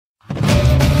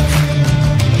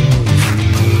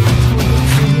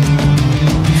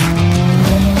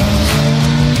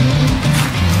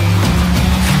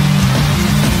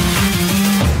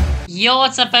Yo,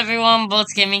 what's up everyone?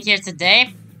 Bullets Gaming here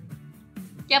today.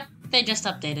 Yep, they just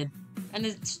updated. And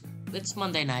it's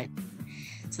Monday night.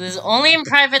 So this is only in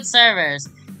private servers.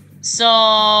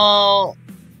 So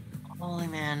holy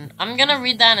man. I'm gonna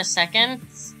read that in a second.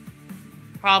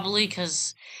 Probably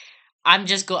because I'm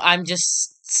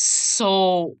just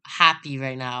so happy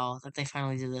right now that they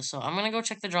finally did this. So I'm gonna go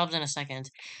check the jobs in a second.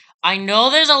 I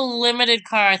know there's a limited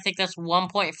car, I think that's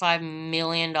 $1.5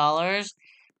 million.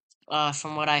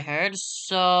 From what I heard.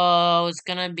 So it's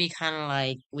gonna be kind of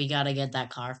like we gotta get that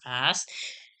car fast.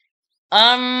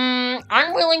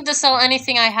 I'm willing to sell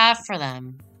anything I have for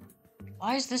them.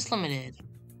 Why is this limited?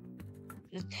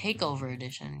 The Takeover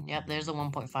Edition. Yep, there's the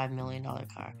 $1.5 million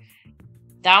car.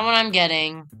 That one I'm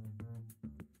getting.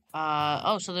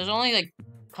 Oh, so there's only like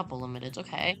a couple limiteds.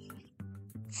 Okay.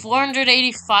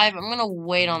 485. I'm gonna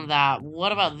wait on that.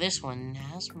 What about this one?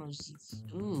 Nasmo's.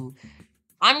 Ooh.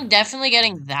 I'm definitely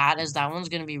getting that, as that one's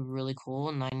gonna be really cool,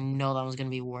 and I know that one's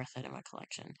gonna be worth it in my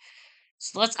collection.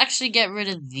 So let's actually get rid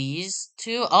of these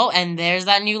two. Oh, and there's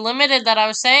that new limited that I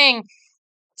was saying.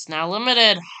 It's now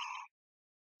limited.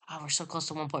 Oh, we're so close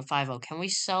to 1.50. Can we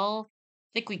sell?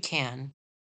 I think we can.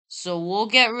 So we'll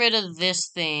get rid of this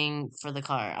thing for the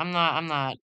car. I'm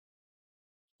not.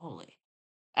 Holy.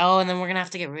 Oh, and then we're gonna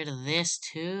have to get rid of this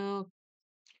too.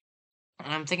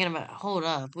 And I'm thinking about, hold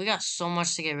up. We got so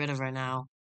much to get rid of right now.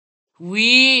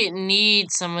 We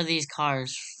need some of these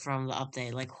cars from the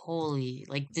update. Like, holy.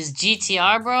 Like, this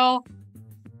GTR, bro?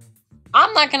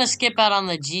 I'm not gonna skip out on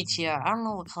the GTR. I don't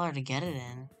know what color to get it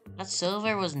in. That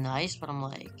silver was nice, but I'm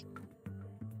like...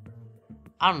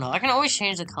 I don't know. I can always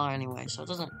change the color anyway, so it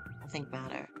doesn't, I think,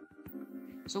 matter.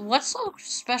 So what's so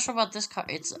special about this car?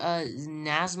 It's a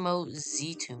Nasmo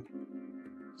Z-Tune.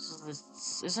 So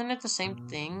isn't it the same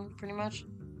thing, pretty much?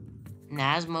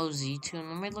 Nasmo Z-Tune.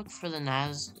 Let me look for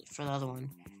for the other one.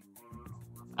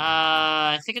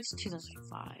 I think it's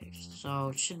 2005, so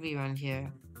it should be around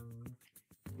here.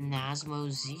 Nasmo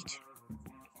Z-Tune.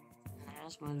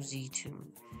 Nasmo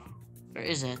Z-Tune. Where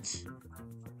is it?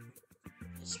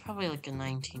 It's probably like a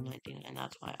 1999,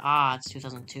 that's why. Ah, it's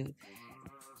 2002.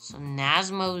 So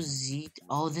Nasmo Z...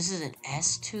 Oh, this is an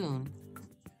S-Tune.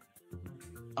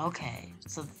 Okay,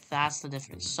 so that's the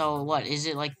difference. So what, is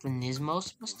it like the Nismo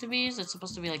supposed to be? Is it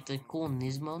supposed to be like the cool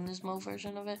Nismo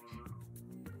version of it?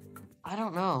 I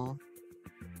don't know.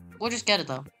 We'll just get it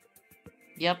though.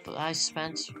 Yep, I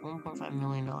spent $1.5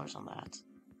 million on that.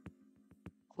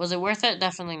 Was it worth it?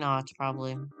 Definitely not,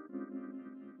 probably.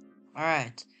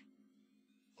 Alright.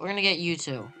 We're gonna get you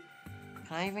two.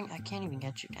 I can't even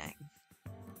get you, dang.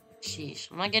 Sheesh,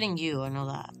 I'm not getting you, I know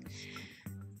that.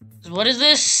 So what is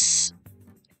this?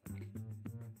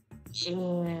 Yeah,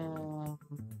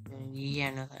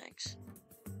 no thanks.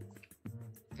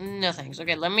 No thanks.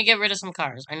 Okay, let me get rid of some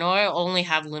cars. I know I only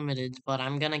have limited, but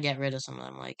I'm gonna get rid of some of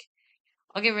them, like...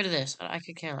 I'll get rid of this. I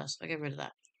could care less. I'll get rid of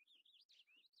that.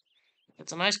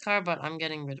 It's a nice car, but I'm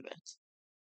getting rid of it.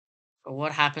 But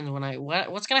what happens when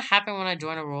what's gonna happen when I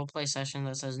join a roleplay session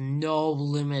that says no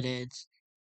limited?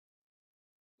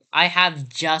 I have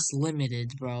just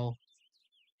limited, bro.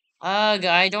 Ugh,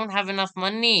 I don't have enough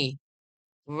money.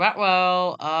 Right,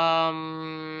 well,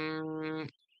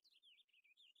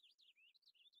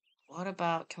 what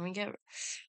about, can we get...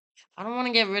 I don't want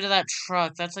to get rid of that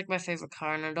truck. That's like my favorite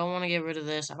car, and I don't want to get rid of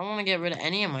this. I don't want to get rid of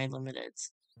any of my limiteds.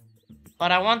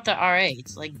 But I want the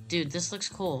R8. Like, dude, this looks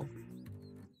cool.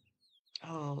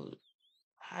 Oh,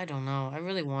 I don't know. I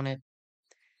really want it.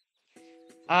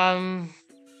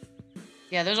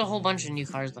 Yeah, there's a whole bunch of new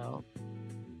cars, though.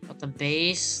 But the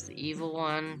base, the evil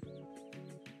one.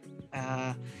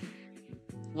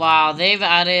 Wow, they've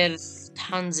added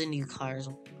tons of new cars,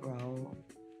 bro.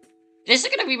 This is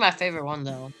gonna be my favorite one,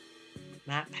 though.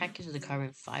 Map package, the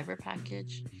carbon fiber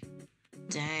package.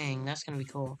 Dang, that's gonna be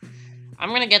cool. I'm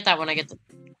gonna get that when I get the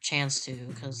chance to,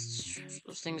 because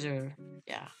those things are,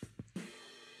 yeah.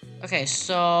 Okay,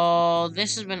 so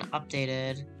this has been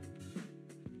updated.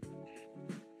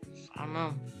 I don't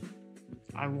know.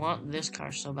 I want this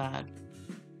car so bad.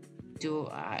 Do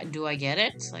I get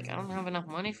it? Like, I don't have enough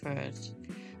money for it.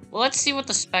 Well, let's see what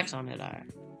the specs on it are.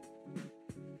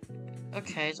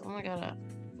 Okay, so, oh my god.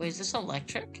 Wait, is this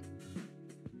electric?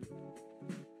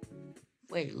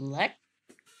 Wait,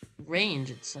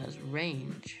 range, it says.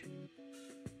 Range.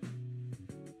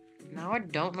 Now I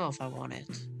don't know if I want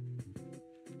it.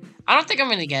 I don't think I'm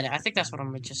gonna get it. I think that's what I'm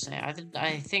gonna just say. I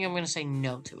think I'm gonna say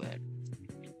no to it.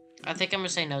 I think I'm gonna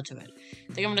say no to it.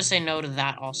 I think I'm gonna say no to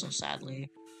that also, sadly.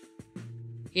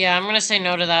 Yeah, I'm gonna say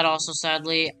no to that also,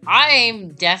 sadly. I'm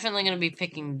definitely gonna be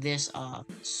picking this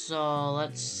up. So,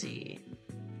 let's see.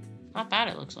 Not bad,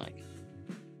 it looks like.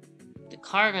 The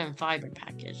carbon fiber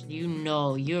package. You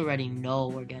already know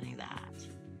we're getting that.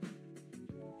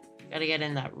 Gotta get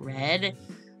in that red.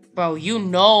 Bro, you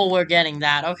know we're getting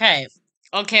that. Okay.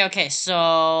 Okay,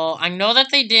 so I know that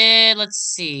they did. Let's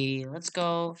see. Let's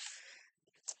go.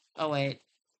 Oh, wait.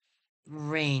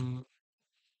 Rain.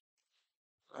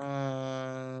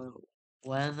 Uh,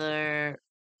 weather,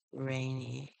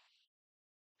 rainy.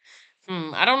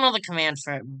 I don't know the command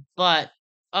for it, but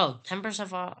oh,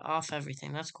 10% off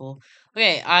everything. That's cool.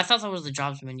 Okay, I thought that was the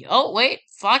jobs menu. Oh, wait,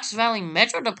 Fox Valley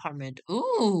Metro Department.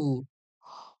 Ooh.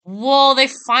 Whoa, they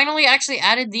finally actually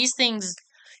added these things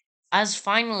as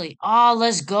finally. Oh,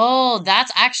 let's go.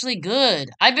 That's actually good.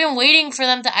 I've been waiting for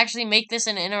them to actually make this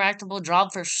an interactable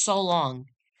job for so long.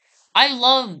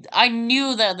 I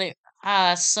knew that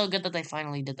so good that they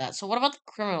finally did that. So what about the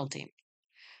criminal team?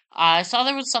 I saw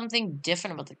there was something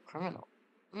different about the criminal.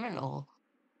 Criminal.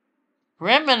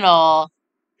 Criminal.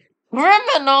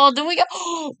 Criminal. Do we got?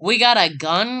 We got a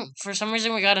gun. For some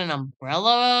reason, we got an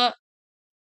umbrella.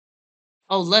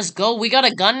 Oh, let's go. We got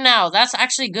a gun now. That's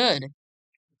actually good.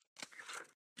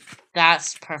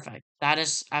 That's perfect. That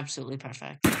is absolutely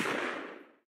perfect.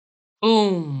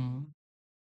 Boom.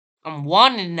 I'm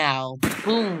wanted now.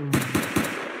 Boom.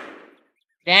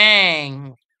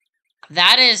 Dang.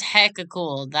 That is hecka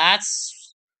cool.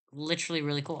 That's literally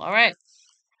really cool. All right.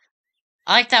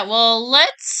 I like that. Well,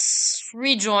 let's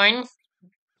rejoin.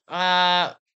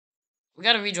 We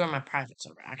gotta rejoin my private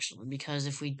server actually, because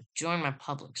if we join my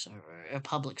public server,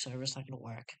 it's not gonna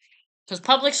work. Because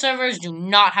public servers do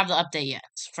not have the update yet,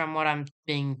 from what I'm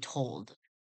being told.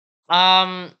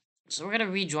 So we're gonna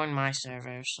rejoin my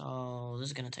server. So this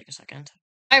is gonna take a second.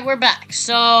 Alright, we're back.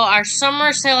 So our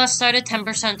summer sale has started,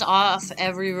 10% off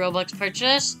every Roblox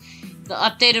purchase. The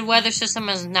updated weather system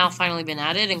has now finally been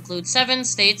added. Includes 7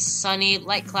 states: sunny,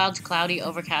 light clouds, cloudy,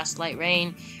 overcast, light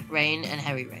rain, rain, and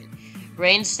heavy rain.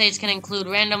 Rain states can include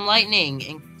random lightning,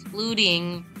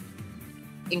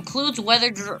 includes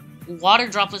water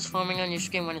droplets forming on your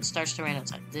screen when it starts to rain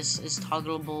outside. This is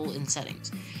toggleable in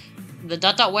settings. The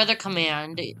 .weather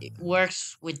command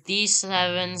works with these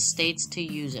 7 states to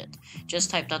use it. Just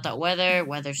type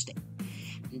 .weather state.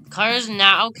 Cars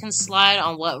now can slide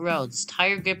on wet roads.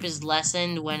 Tire grip is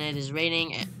lessened when it is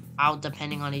raining out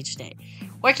depending on each day.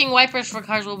 Working wipers for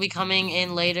cars will be coming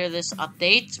in later this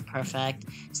update. Perfect.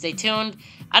 Stay tuned.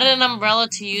 Added an umbrella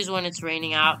to use when it's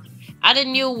raining out. Added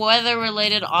new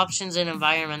weather-related options in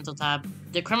environmental tab.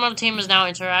 The criminal team is now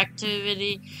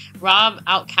interactivity. Rob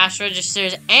out cash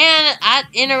registers and at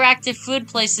interactive food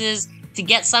places to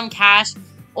get some cash.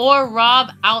 Or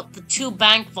rob out the 2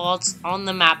 bank vaults on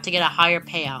the map to get a higher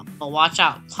payout. But watch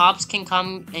out. Cops can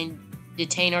come and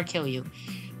detain or kill you.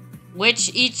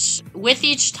 With each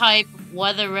type,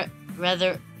 weather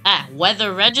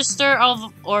register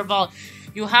or vault,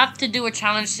 you have to do a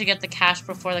challenge to get the cash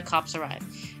before the cops arrive.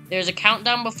 There's a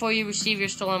countdown before you receive your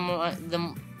stolen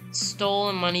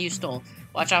money you stole.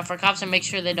 Watch out for cops and make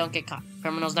sure they don't get caught.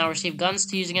 Criminals now receive guns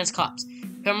to use against cops.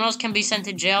 Criminals can be sent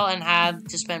to jail and have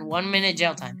to spend 1 minute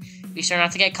jail time. Be sure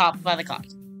not to get caught by the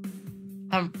cops.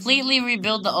 Completely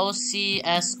rebuild the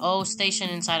OCSO station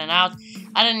inside and out.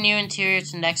 Add a new interior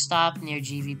to next stop near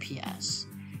GVPS.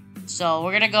 So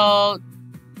we're gonna go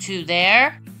to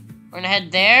there. We're gonna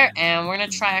head there, and we're gonna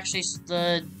try actually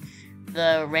the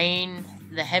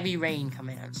heavy rain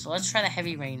command. So let's try the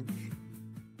heavy rain.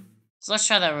 So let's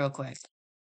try that real quick.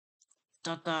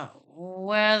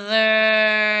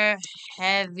 Weather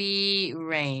heavy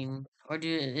rain, or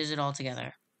is it all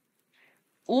together?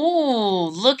 Ooh,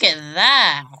 look at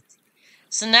that!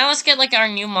 So now let's get like our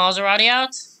new Maserati out.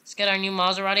 Let's get our new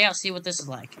Maserati out. See what this is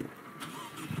like.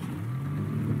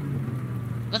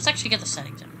 Let's actually get the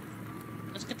settings in.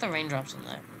 Let's get the raindrops in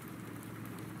there.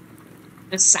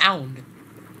 The sound.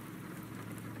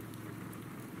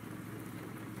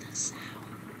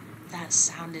 That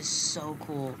sound is so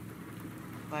cool.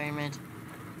 Environment.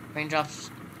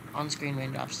 Raindrops. On-screen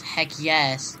raindrops. Heck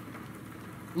yes.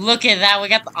 Look at that. We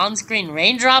got the on-screen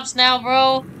raindrops now,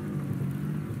 bro.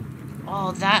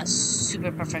 Oh, that's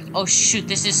super perfect. Oh, shoot.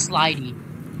 This is slidey.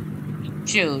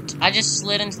 Shoot. I just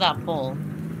slid into that pole.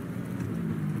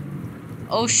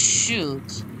 Oh,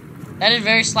 shoot. That is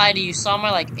very slidey. You saw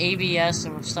my, like, ABS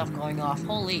and stuff going off.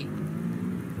 Holy.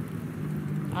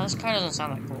 Oh, this car doesn't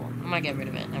sound that cool. I might get rid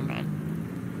of it. Never mind.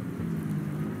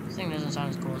 This thing doesn't sound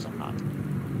as cool as I thought.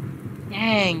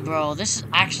 Dang, bro. This is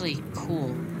actually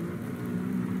cool.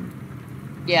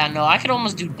 Yeah, no, I could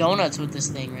almost do donuts with this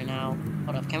thing right now.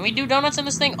 Hold up. Can we do donuts in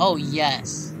this thing? Oh,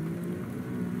 yes.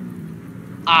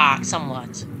 Ah,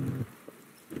 somewhat.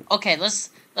 Okay,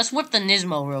 let's whip the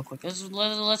Nismo real quick.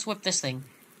 Let's whip this thing.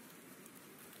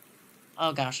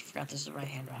 Oh gosh, I forgot this is a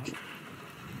right-hand drive.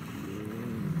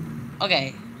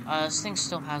 Okay, this thing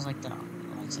still has like the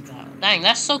lights like that. Dang,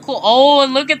 that's so cool. Oh,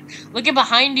 and look at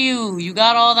behind you. You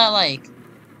got all that like.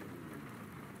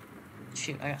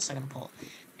 Shoot, I got second pull.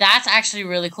 That's actually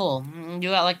really cool. You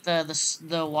got like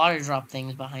the water drop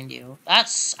things behind you.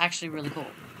 That's actually really cool.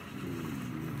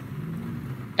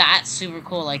 That's super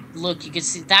cool. Like, look, you can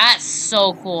see that's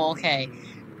so cool. Okay,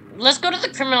 let's go to the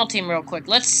criminal team real quick.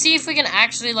 Let's see if we can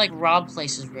actually like rob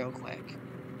places real quick.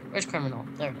 Where's criminal?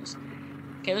 There it is.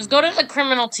 Okay, let's go to the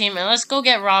criminal team and let's go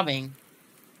get robbing.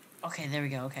 Okay, there we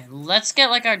go. Okay, let's get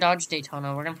like our Dodge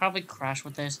Daytona. We're gonna probably crash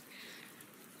with this.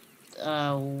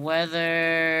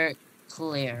 Weather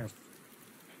clear.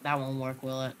 That won't work,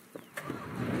 will it?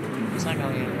 It's not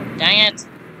going anywhere. Dang it!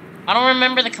 I don't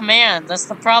remember the command. That's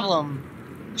the problem.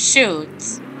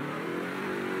 Shoot.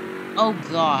 Oh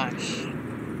gosh.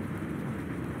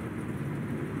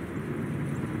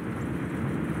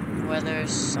 Weather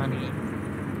sunny.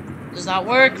 Does that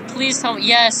work? Please tell me.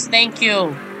 Yes, thank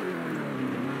you.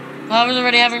 I was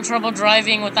already having trouble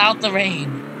driving without the rain.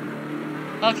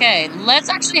 Okay, let's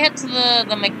actually head to the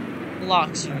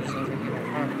McBloxers over here.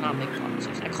 Or, not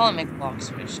McBloxers. I call it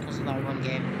McBloxers because of that one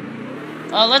game.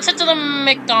 Let's head to the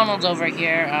McDonald's over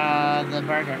here. The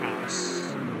Burger House.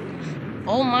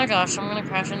 Oh my gosh, I'm gonna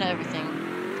crash into everything.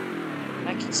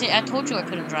 I can see. I told you I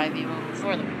couldn't drive even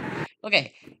before the rain.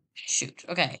 Okay, shoot.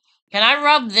 Okay, can I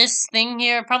rob this thing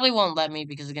here? It probably won't let me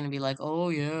because it's gonna be like, oh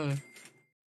yeah.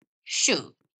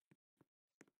 Shoot.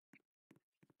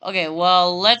 Okay,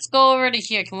 well, let's go over to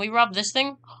here. Can we rob this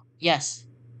thing? Yes.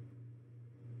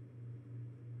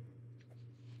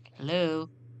 Hello?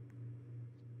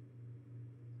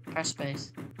 Press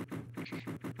space.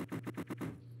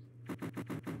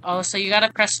 Oh, so you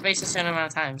gotta press space a certain amount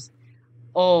of times.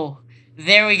 Oh,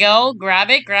 there we go.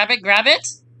 Grab it, grab it, grab it.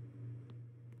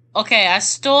 Okay, I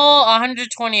stole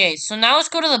 128. So now let's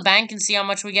go to the bank and see how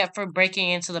much we get for breaking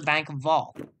into the bank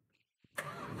vault.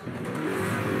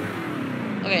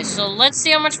 Okay, so let's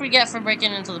see how much we get for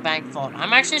breaking into the bank vault.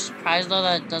 I'm actually surprised, though,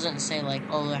 that it doesn't say, like,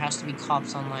 oh, there has to be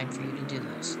cops online for you to do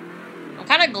this. I'm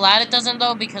kind of glad it doesn't,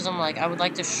 though, because I'm like, I would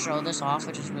like to show this off,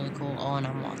 which is really cool. Oh, and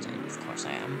I'm wanted. Of course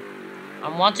I am.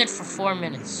 I'm wanted for 4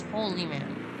 minutes. Holy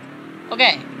man.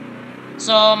 Okay.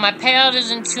 So, my payout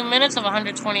is in 2 minutes of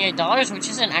 $128, which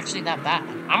isn't actually that bad.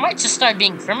 I might just start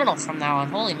being criminal from now on.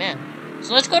 Holy man.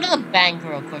 So, let's go to the bank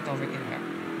real quick over here.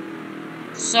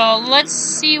 So, let's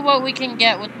see what we can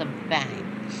get with the bank.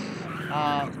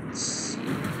 Let's see.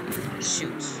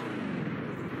 Shoot.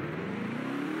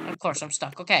 Of course, I'm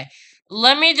stuck. Okay.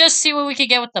 Let me just see what we can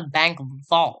get with the bank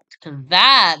vault. Cause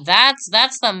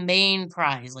that's the main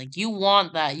prize. Like, you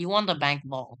want that. You want the bank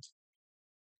vault.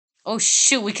 Oh,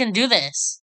 shoot. We can do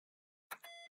this.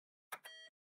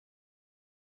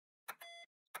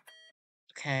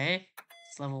 Okay.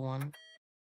 It's level 1.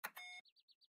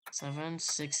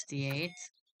 768.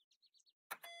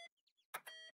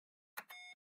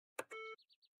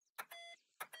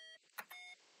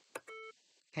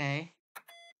 Okay.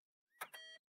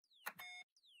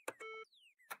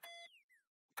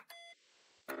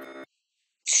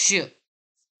 Shoot.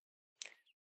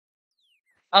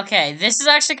 Okay, this is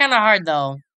actually kind of hard,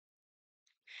 though.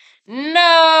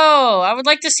 No! I would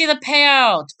like to see the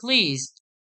payout, please.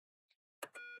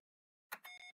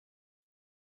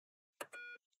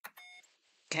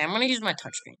 Okay, I'm gonna use my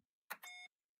touchscreen.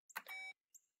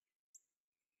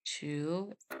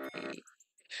 2, 8.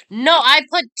 No, I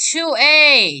put 2,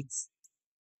 8!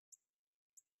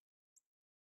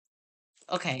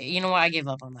 Okay, you know what? I gave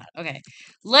up on that. Okay.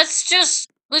 We'll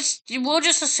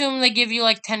just assume they give you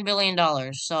like $10 billion.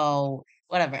 So,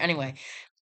 whatever. Anyway,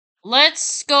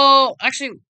 let's go.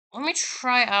 Actually, let me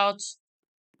try out.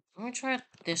 Let me try out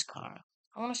this car.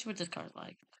 I want to see what this car is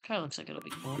like. The car looks like it'll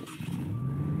be cool.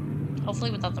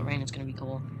 Hopefully, without the rain, it's gonna be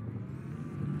cool.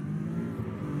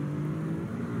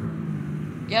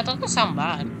 Yeah, it doesn't sound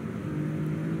bad.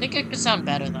 I think it could sound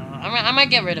better though. I might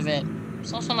get rid of it.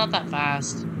 It's also not that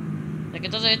fast. Like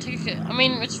it doesn't. I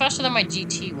mean, it's faster than my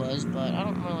GT was, but I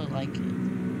don't really like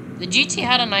it. The GT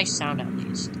had a nice sound at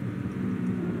least.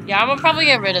 Yeah, I'm gonna probably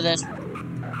get rid of this.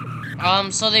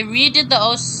 So they redid the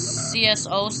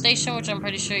OCSO station, which I'm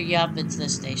pretty sure. Yep, it's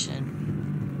this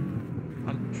station.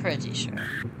 I'm pretty sure.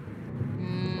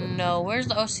 No, where's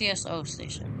the OCSO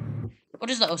station? What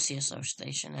is the OCSO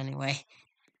station anyway?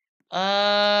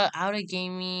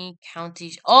 Outagamie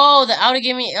County. Oh, the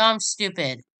Outagamie. I'm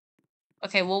stupid.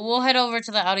 Okay, well, we'll head over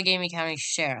to the Outagamie County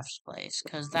Sheriff's place,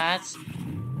 because that's...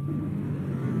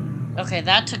 Okay,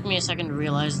 that took me a second to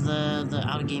realize the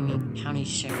Allegheny County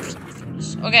Sheriff's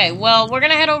Office. Okay, well, we're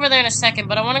gonna head over there in a second,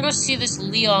 but I want to go see this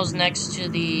Leo's next to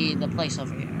the place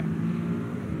over here.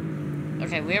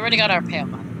 Okay, we already got our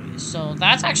payout, by the way, so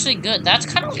that's actually good. That's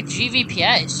kind of like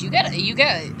GVPS. You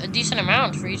get a decent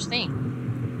amount for each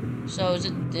thing. So is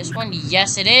it this one?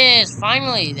 Yes, it is.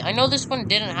 Finally, I know this one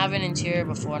didn't have an interior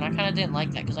before, and I kind of didn't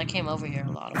like that because I came over here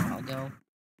a while ago.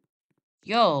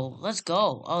 Yo, let's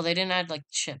go. Oh, they didn't add like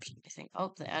chips, I think.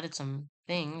 Oh, they added some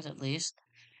things at least.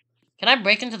 Can I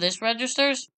break into this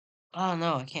registers? Oh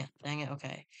no, I can't. Dang it.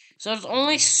 Okay. So there's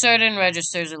only certain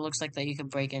registers it looks like that you can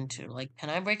break into. Like,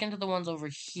 can I break into the ones over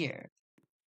here?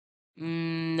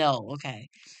 No, okay.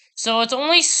 So it's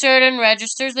only certain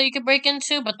registers that you can break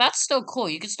into, but that's still cool.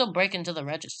 You can still break into the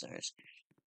registers.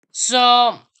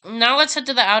 So now let's head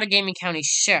to the Allegheny County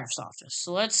Sheriff's Office.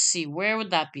 So let's see, where would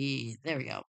that be? There we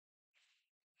go.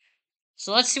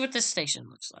 So let's see what this station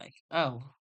looks like. Oh.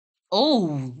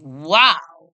 Oh,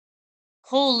 wow.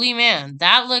 Holy man,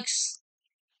 that looks...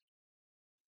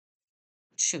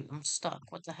 Shoot, I'm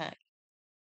stuck. What the heck?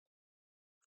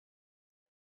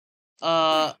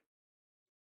 Uh,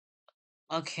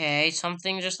 okay,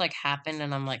 something just like happened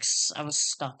and I'm like, I was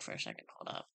stuck for a second.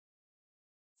 Hold up.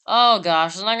 Oh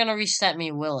gosh, it's not gonna reset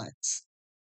me, will it?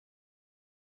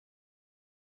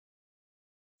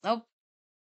 Nope.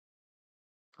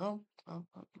 Nope. Nope.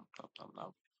 Nope. Nope. Nope. Nope.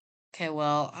 Nope. Okay,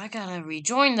 well, I gotta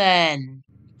rejoin then.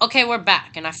 Okay, we're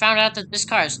back, and I found out that this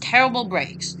car has terrible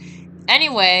brakes.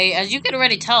 Anyway, as you can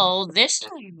already tell, this is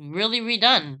really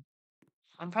redone.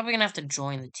 I'm probably gonna have to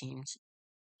join the team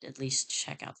to at least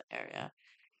check out the area.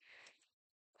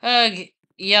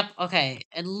 Yep, okay.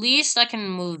 At least I can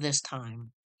move this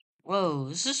time. Whoa,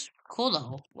 this is cool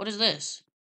though. What is this?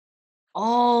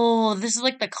 Oh, this is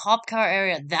like the cop car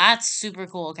area. That's super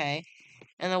cool, okay.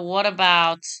 And then what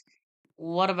about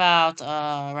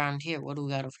around here? What do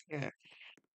we got over here?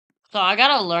 So I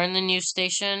gotta learn the new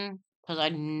station because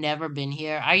I'd never been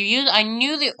here. I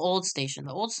knew the old station.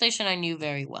 The old station I knew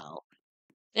very well.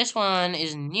 This one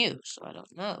is new, so I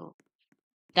don't know.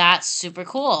 That's super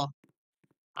cool.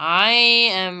 I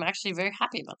am actually very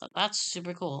happy about that. That's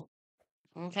super cool.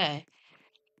 Okay.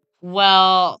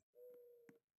 Well,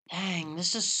 dang,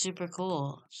 this is super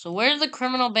cool. So where's the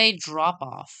criminal bay drop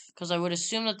off? Because I would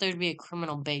assume that there'd be a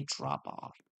criminal bay drop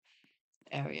off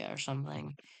area or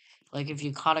something. Like if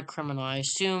you caught a criminal, I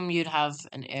assume you'd have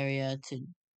an area to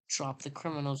drop the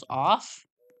criminals off.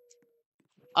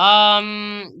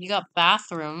 You got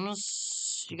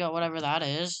bathrooms. You got whatever that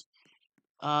is.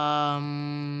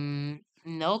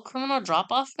 No criminal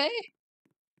drop-off bay?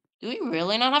 Do we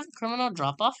really not have a criminal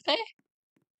drop-off bay?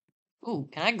 Ooh,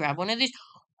 can I grab one of these?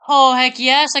 Oh, heck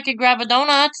yes, I could grab a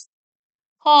donut.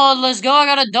 Oh, let's go, I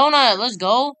got a donut. Let's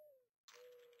go.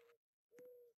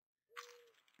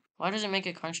 Why does it make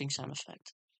a crunching sound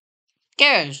effect? Who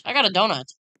cares? I got a donut.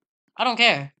 I don't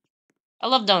care. I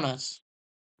love donuts.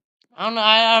 I don't know,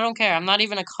 I don't care. I'm not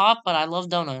even a cop, but I love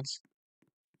donuts.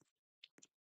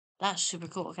 That's super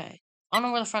cool. Okay. I don't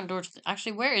know where the front door to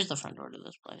actually, where is the front door to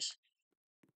this place?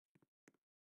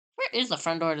 Where is the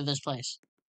front door to this place?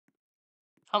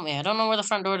 Help me, I don't know where the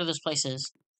front door to this place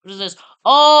is. What is this?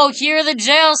 Oh, here are the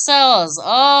jail cells!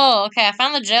 Oh, okay, I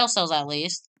found the jail cells at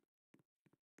least.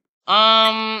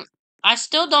 I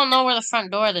still don't know where the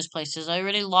front door of this place is. I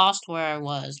already lost where I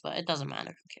was, but it doesn't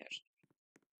matter. Who cares?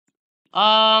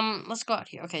 Let's go out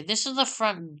here. Okay, this is the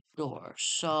front door.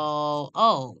 So,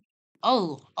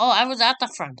 I was at the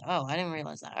front. Oh, I didn't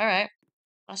realize that. Alright.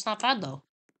 That's not bad, though.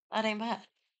 That ain't bad.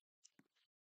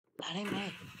 That ain't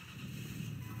bad.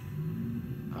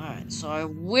 Alright, so I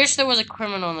wish there was a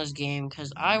criminal in this game,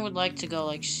 because I would like to go,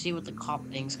 like, see what the cop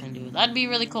things can do. That'd be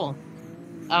really cool.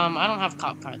 I don't have a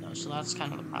cop car, though, so that's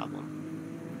kind of the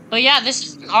problem. But yeah, this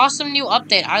is an awesome new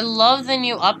update. I love the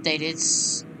new update.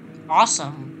 It's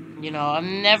awesome. You know, I've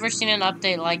never seen an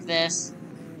update like this.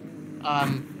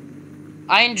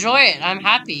 I enjoy it. I'm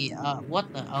happy.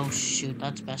 What the? Oh, shoot.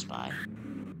 That's Best Buy.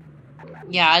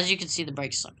 Yeah, as you can see, the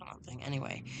brakes suck on that thing.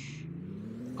 Anyway.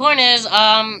 Point is,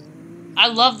 I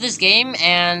love this game,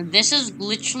 and this is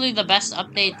literally the best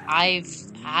update I've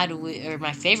had, or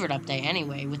my favorite update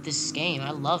anyway, with this game.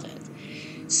 I love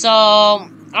it. So,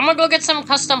 I'm gonna go get some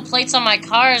custom plates on my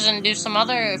cars and do some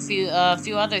other, few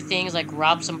other things, like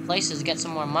rob some places, get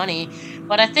some more money.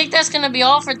 But I think that's gonna be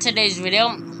all for today's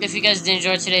video. If you guys did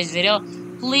enjoy today's video,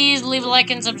 please leave a like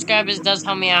and subscribe, it does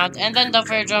help me out. And then don't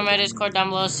forget to join my Discord down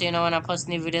below so you know when I post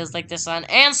new videos like this on.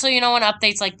 And so you know when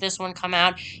updates like this one come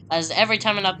out, as every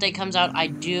time an update comes out, I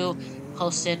do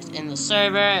post it in the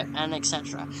server and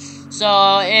etc.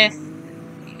 So if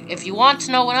if you want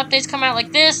to know when updates come out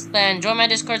like this, then join my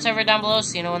Discord server down below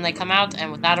so you know when they come out.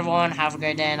 And with that, everyone, have a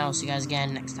great day, and I'll see you guys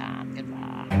again next time.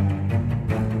 Goodbye.